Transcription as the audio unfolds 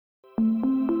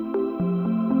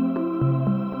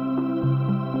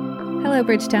Hello,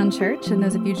 Bridgetown Church, and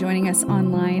those of you joining us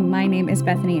online. My name is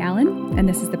Bethany Allen, and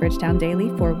this is the Bridgetown Daily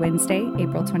for Wednesday,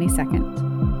 April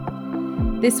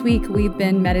 22nd. This week, we've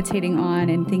been meditating on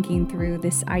and thinking through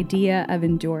this idea of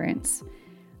endurance,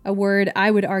 a word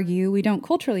I would argue we don't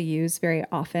culturally use very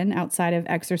often outside of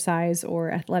exercise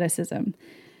or athleticism,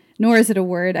 nor is it a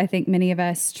word I think many of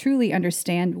us truly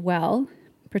understand well,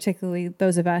 particularly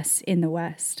those of us in the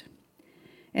West.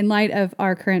 In light of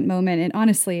our current moment, and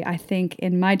honestly, I think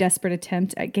in my desperate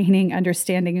attempt at gaining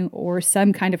understanding or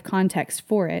some kind of context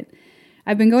for it,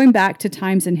 I've been going back to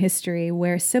times in history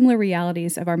where similar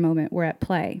realities of our moment were at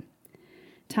play.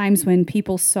 Times when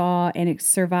people saw and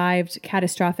survived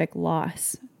catastrophic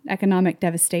loss, economic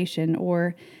devastation,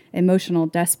 or emotional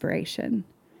desperation.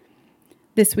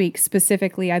 This week,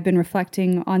 specifically, I've been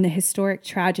reflecting on the historic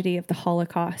tragedy of the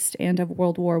Holocaust and of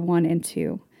World War I and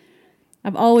II.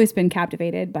 I've always been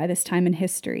captivated by this time in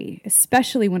history,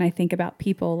 especially when I think about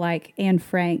people like Anne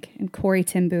Frank and Corrie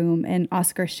ten Boom and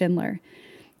Oskar Schindler,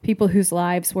 people whose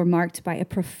lives were marked by a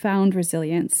profound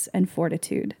resilience and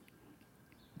fortitude.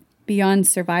 Beyond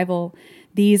survival,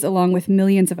 these, along with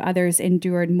millions of others,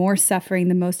 endured more suffering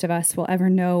than most of us will ever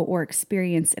know or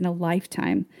experience in a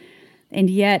lifetime. And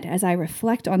yet, as I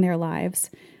reflect on their lives,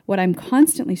 what I'm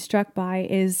constantly struck by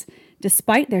is,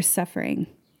 despite their suffering,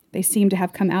 they seem to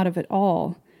have come out of it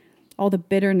all the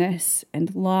bitterness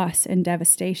and loss and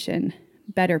devastation,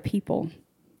 better people.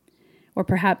 Or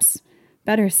perhaps,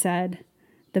 better said,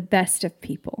 the best of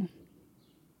people.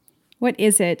 What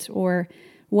is it, or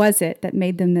was it, that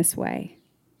made them this way?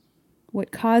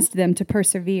 What caused them to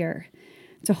persevere,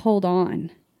 to hold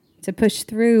on, to push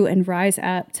through and rise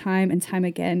up time and time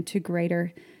again to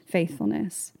greater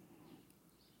faithfulness?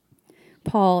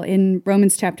 Paul, in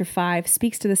Romans chapter 5,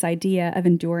 speaks to this idea of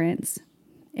endurance,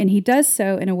 and he does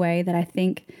so in a way that I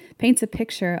think paints a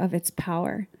picture of its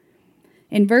power.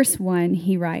 In verse 1,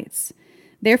 he writes,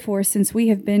 "Therefore, since we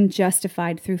have been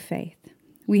justified through faith,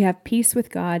 we have peace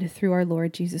with God through our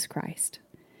Lord Jesus Christ,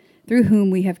 through whom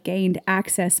we have gained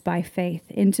access by faith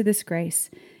into this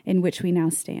grace in which we now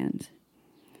stand.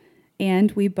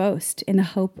 And we boast in the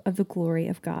hope of the glory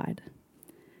of God."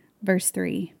 Verse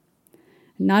 3,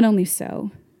 "Not only so,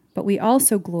 but we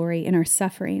also glory in our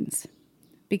sufferings,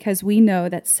 because we know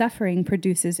that suffering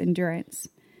produces endurance,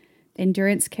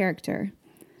 endurance character,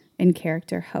 and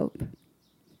character hope."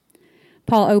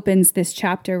 Paul opens this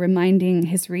chapter reminding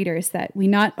his readers that we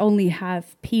not only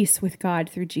have peace with God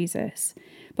through Jesus,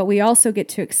 but we also get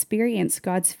to experience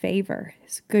God's favor,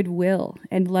 his goodwill,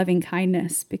 and loving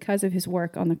kindness because of his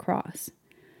work on the cross.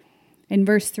 In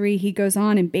verse 3, he goes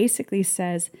on and basically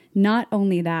says, not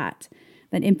only that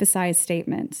emphasized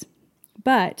statements,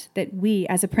 but that we,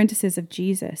 as apprentices of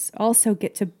Jesus, also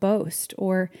get to boast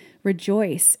or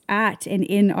rejoice at and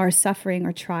in our suffering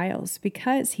or trials,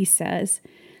 because, he says,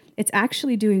 it's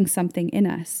actually doing something in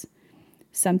us,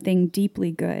 something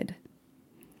deeply good.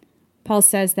 Paul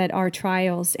says that our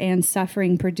trials and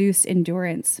suffering produce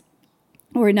endurance,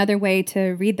 or another way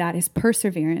to read that is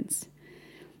perseverance.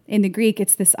 In the Greek,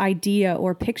 it's this idea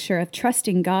or picture of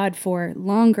trusting God for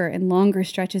longer and longer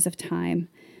stretches of time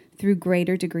through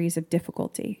greater degrees of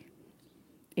difficulty.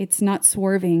 It's not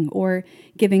swerving or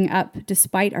giving up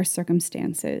despite our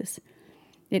circumstances.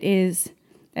 It is,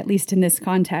 at least in this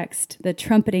context, the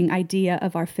trumpeting idea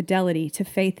of our fidelity to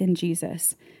faith in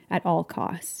Jesus at all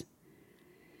costs.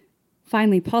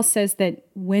 Finally, Paul says that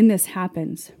when this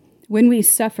happens, when we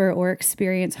suffer or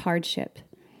experience hardship,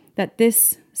 that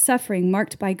this suffering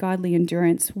marked by godly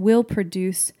endurance will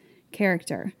produce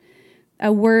character,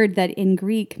 a word that in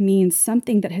Greek means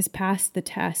something that has passed the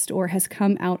test or has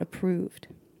come out approved,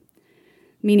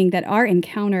 meaning that our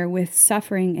encounter with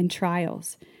suffering and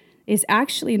trials is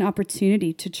actually an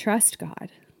opportunity to trust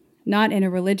God, not in a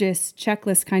religious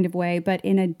checklist kind of way, but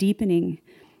in a deepening,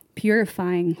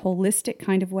 purifying, holistic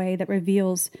kind of way that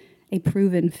reveals a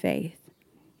proven faith.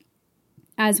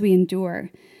 As we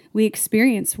endure, we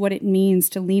experience what it means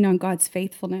to lean on God's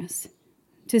faithfulness,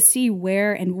 to see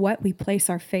where and what we place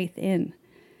our faith in,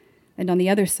 and on the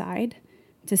other side,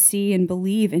 to see and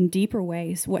believe in deeper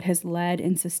ways what has led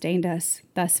and sustained us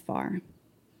thus far.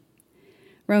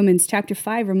 Romans chapter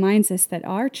 5 reminds us that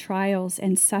our trials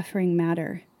and suffering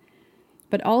matter,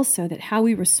 but also that how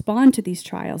we respond to these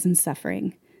trials and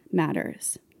suffering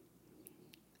matters.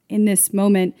 In this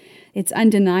moment, it's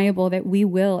undeniable that we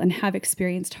will and have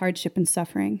experienced hardship and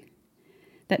suffering,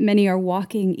 that many are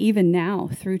walking even now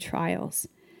through trials,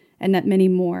 and that many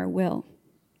more will.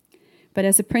 But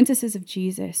as apprentices of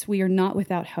Jesus, we are not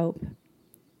without hope.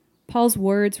 Paul's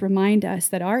words remind us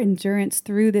that our endurance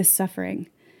through this suffering,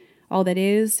 all that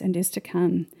is and is to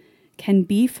come, can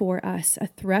be for us a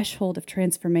threshold of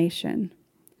transformation,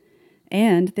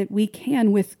 and that we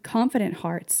can, with confident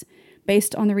hearts,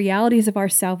 based on the realities of our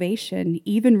salvation,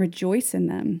 even rejoice in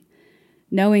them,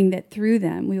 knowing that through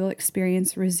them we will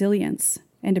experience resilience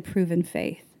and a proven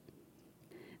faith.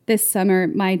 This summer,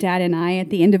 my dad and I, at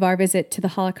the end of our visit to the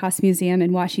Holocaust Museum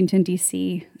in Washington,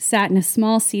 D.C., sat in a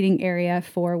small seating area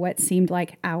for what seemed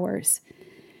like hours.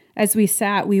 As we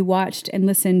sat, we watched and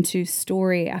listened to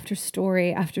story after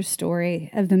story after story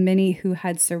of the many who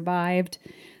had survived,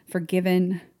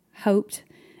 forgiven, hoped,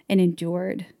 and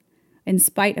endured, in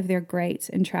spite of their great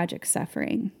and tragic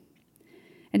suffering.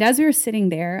 And as we were sitting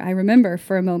there, I remember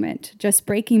for a moment just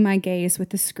breaking my gaze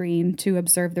with the screen to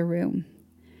observe the room.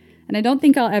 And I don't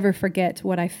think I'll ever forget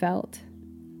what I felt.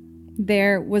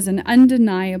 There was an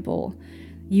undeniable,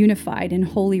 unified, and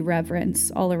holy reverence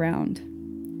all around.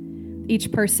 Each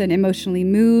person emotionally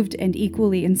moved and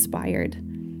equally inspired.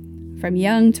 From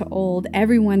young to old,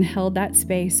 everyone held that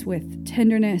space with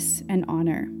tenderness and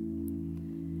honor.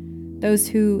 Those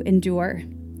who endure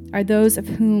are those of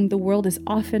whom the world is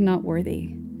often not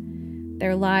worthy.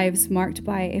 Their lives marked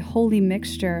by a holy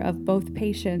mixture of both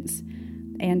patience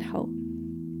and hope.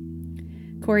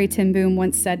 Corrie ten Boom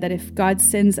once said that if God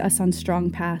sends us on strong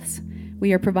paths,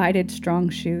 we are provided strong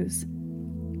shoes.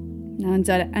 Now,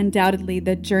 undoubtedly,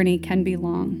 the journey can be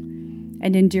long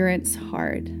and endurance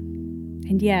hard.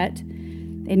 And yet,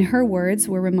 in her words,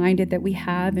 we're reminded that we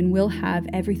have and will have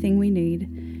everything we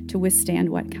need to withstand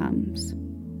what comes.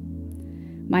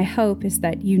 My hope is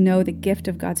that you know the gift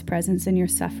of God's presence in your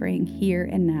suffering here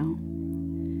and now.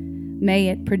 May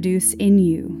it produce in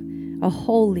you a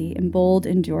holy and bold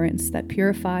endurance that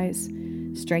purifies,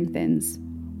 strengthens,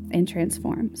 and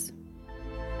transforms.